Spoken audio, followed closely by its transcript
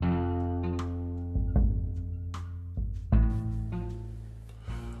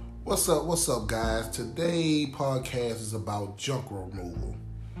What's up, guys? Today podcast is about junk removal.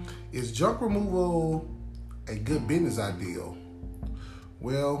 Is junk removal a good business idea?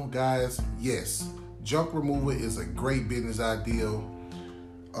 Well, guys, yes. Junk removal is a great business idea.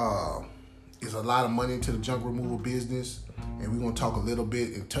 It's a lot of money into the junk removal business, and we're going to talk a little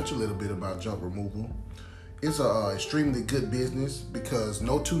bit and touch a little bit about junk removal. It's a extremely good business because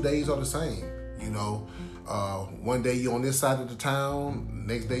no 2 days are the same. One day you're on this side of the town,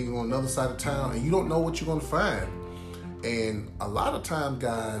 next day you're on another side of town, and you don't know what you're going to find. And a lot of times,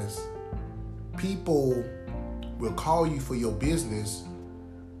 guys, people will call you for your business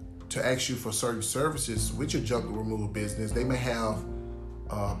to ask you for certain services with your junk removal business. They may have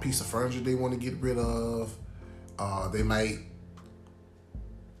a piece of furniture they want to get rid of. They might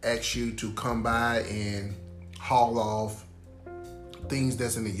ask you to come by and haul off things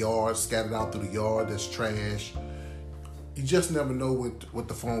that's in the yard, scattered out through the yard, that's trash. You just never know what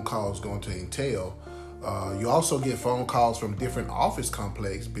the phone call is going to entail. You also get phone calls from different office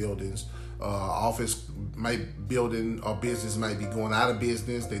complex buildings. Building or business might be going out of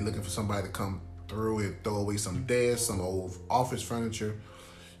business. They're looking for somebody to come through and throw away some desks, some old office furniture.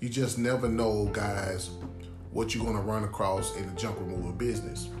 You just never know, guys, what you're going to run across in the junk removal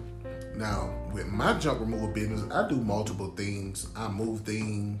business. Now, with my junk removal business, I do multiple things. I move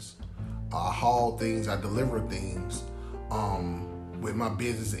things, I haul things, I deliver things. With my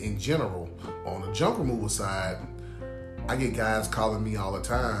business in general, on the junk removal side, I get guys calling me all the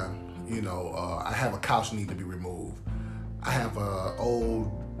time. I have a couch need to be removed. I have a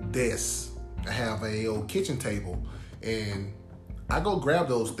old desk. I have a old kitchen table, and I go grab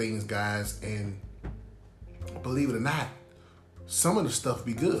those things, guys. And believe it or not, some of the stuff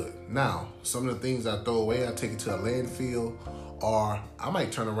be good. Now, some of the things I throw away, I take it to a landfill, or I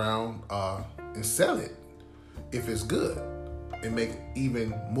might turn around and sell it if it's good and make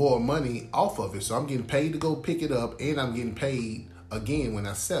even more money off of it. So I'm getting paid to go pick it up, and I'm getting paid again when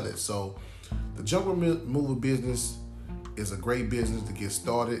I sell it. So the junk removal business is a great business to get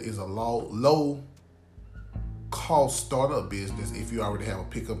started. It's a low cost startup business. If you already have a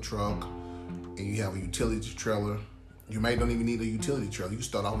pickup truck and you have a utility trailer, you may don't even need a utility trailer. You can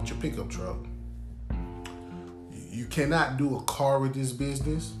start off with your pickup truck. You cannot do a car with this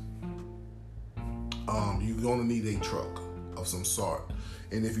business. You're gonna need a truck of some sort.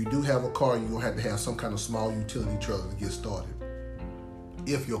 And if you do have a car, you're gonna have to have some kind of small utility trailer to get started,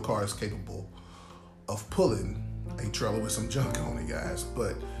 if your car is capable of pulling a trailer with some junk on it, guys.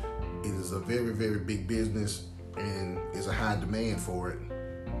 But it is a very, very big business, and there's a high demand for it.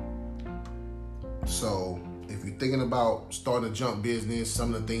 So if you're thinking about starting a junk business,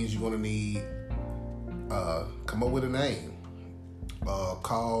 some of the things you're going to need, come up with a name,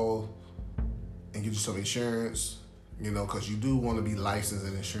 call and get you some insurance, because you do want to be licensed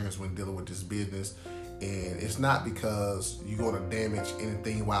in insurance when dealing with this business. And it's not because you're going to damage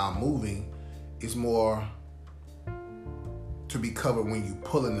anything while moving. It's more to be covered when you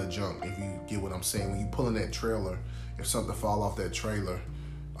pull in the junk, if you get what I'm saying. When you pull in that trailer, if something fall off that trailer,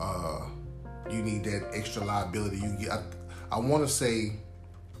 you need that extra liability. I want to say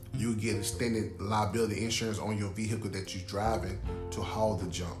you get extended liability insurance on your vehicle that you're driving to haul the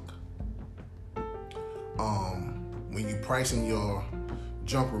junk. When you're pricing your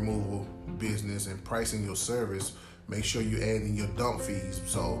junk removal business and pricing your service, make sure you add in your dump fees.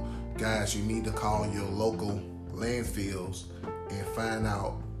 So, guys, you need to call your local landfills and find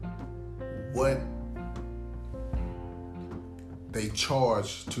out what they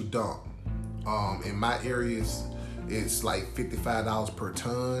charge to dump. In my areas, it's like $55 per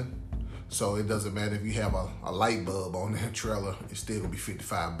ton. So it doesn't matter if you have a light bulb on that trailer, it's still gonna be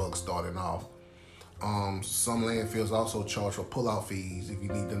 $55 starting off. Some landfills also charge for pull-out fees if you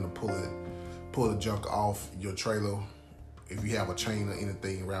need them to pull the junk off your trailer. If you have a chain or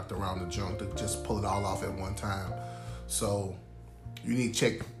anything wrapped around the junk, to just pull it all off at one time. So you need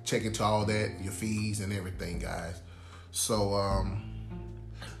to check into all that, your fees and everything, guys. So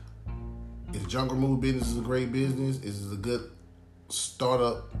if junk removal business is a great business, this is a good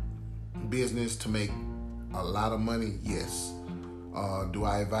startup business to make a lot of money, yes. Do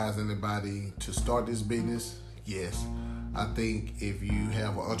I advise anybody to start this business? Yes. I think if you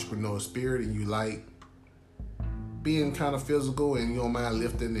have an entrepreneur spirit and you like being kind of physical and you don't mind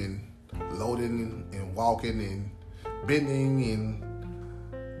lifting and loading and walking and bending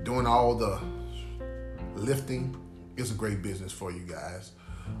and doing all the lifting, it's a great business for you guys.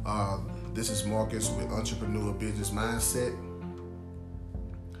 This is Marcus with Entrepreneur Business Mindset.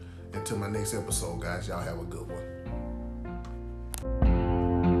 Until my next episode, guys, y'all have a good one.